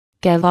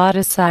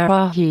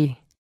Galatasaray.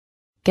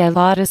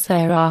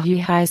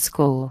 Galatasaray High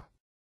School.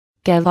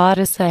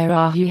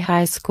 Galatasaray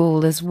High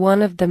School is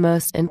one of the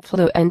most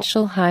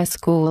influential high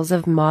schools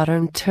of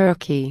modern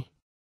Turkey.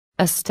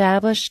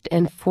 Established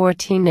in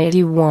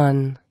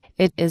 1481,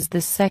 it is the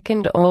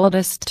second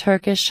oldest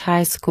Turkish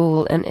high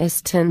school in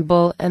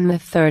Istanbul and the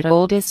third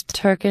oldest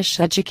Turkish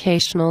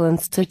educational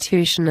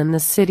institution in the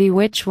city,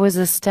 which was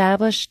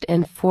established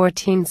in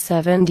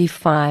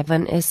 1475,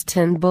 and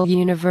Istanbul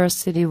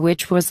University,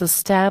 which was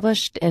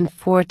established in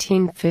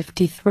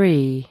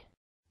 1453.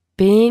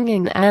 Being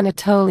an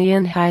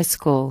Anatolian high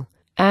school,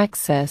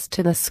 access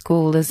to the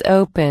school is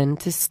open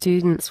to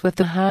students with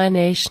a high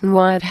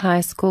nationwide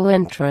high school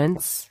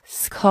entrance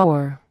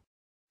score.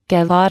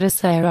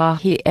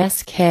 Galatasaray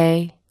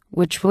SK,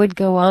 which would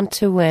go on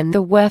to win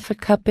the UEFA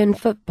Cup in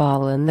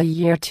football in the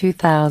year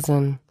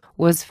 2000,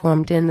 was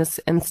formed in this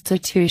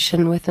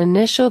institution, with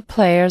initial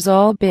players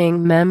all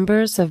being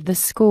members of the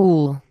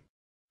school.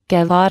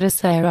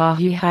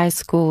 Galatasaray High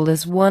School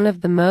is one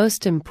of the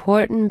most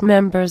important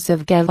members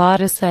of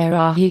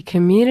Galatasaray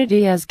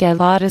community, as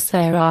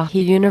Galatasaray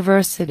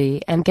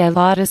University and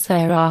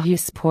Galatasaray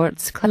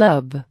Sports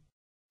Club.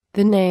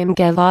 The name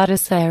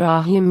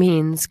Galatasaray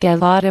means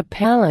Galata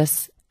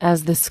Palace,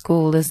 as the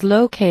school is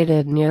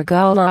located near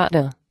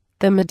Galata,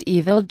 the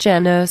medieval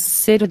Genos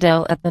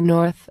citadel at the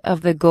north of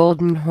the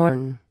Golden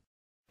Horn.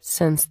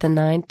 Since the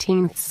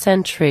 19th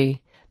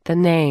century, the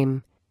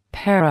name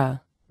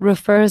Para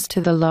refers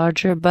to the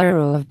larger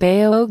borough of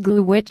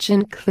Beyoğlu, which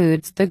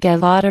includes the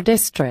Galata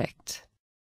district.